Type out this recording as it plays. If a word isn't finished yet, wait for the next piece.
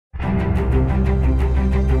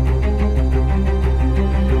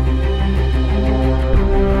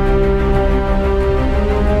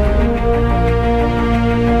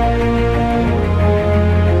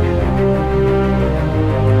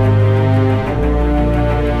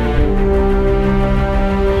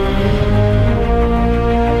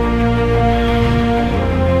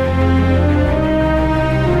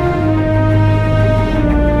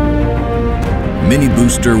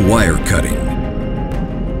miniBOOSTER wire cutting.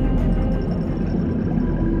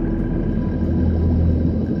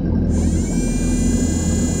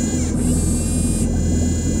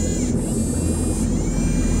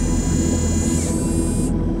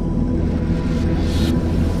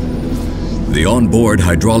 The onboard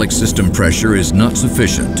hydraulic system pressure is not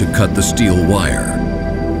sufficient to cut the steel wire.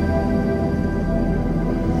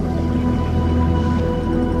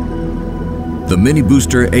 The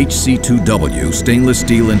miniBOOSTER HC2W stainless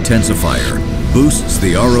steel intensifier boosts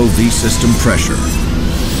the ROV system pressure.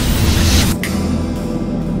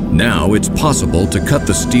 Now it's possible to cut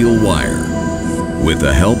the steel wire with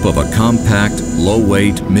the help of a compact,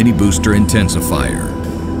 low-weight miniBOOSTER intensifier.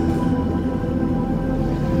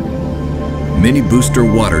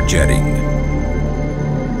 miniBOOSTER water jetting.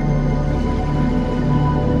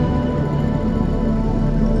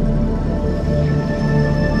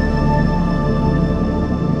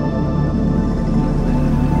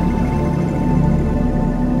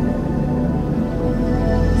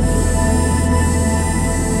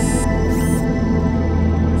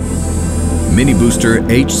 miniBOOSTER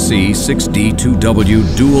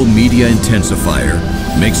HC6D2W dual media intensifier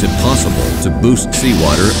makes it possible to boost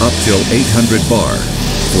seawater up till 800 bar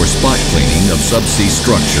for spot cleaning of subsea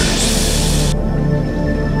structures.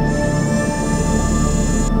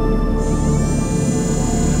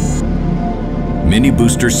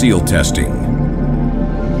 miniBOOSTER seal testing.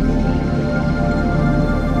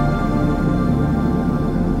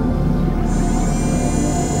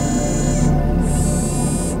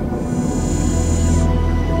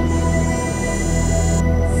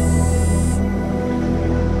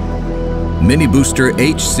 miniBOOSTER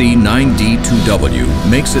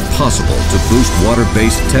HC9D2W makes it possible to boost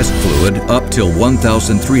water-based test fluid up till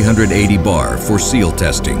 1,380 bar for seal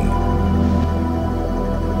testing.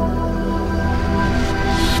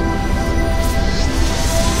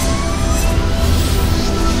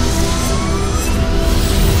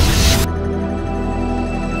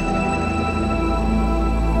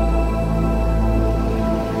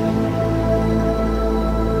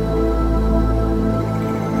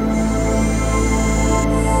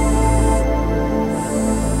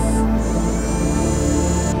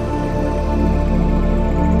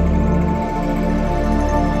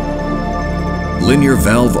 Linear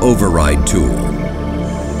valve override tool.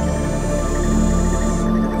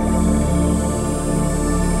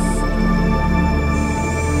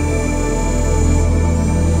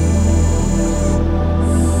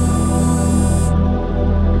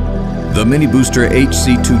 The miniBOOSTER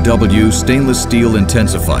HC2W stainless steel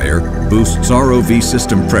intensifier boosts ROV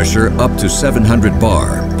system pressure up to 700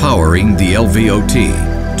 bar, powering the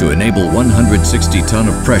LVOT to enable 160 ton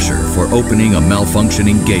of pressure for opening a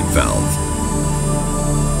malfunctioning gate valve.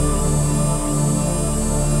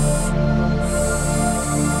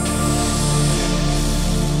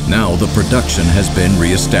 Now the production has been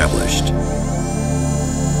re-established.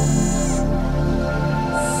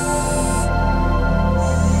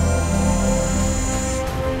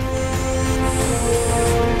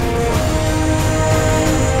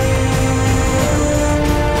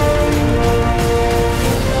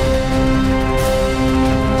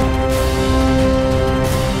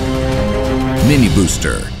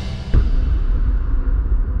 miniBOOSTER.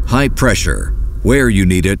 High pressure, where you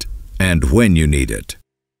need it and when you need it.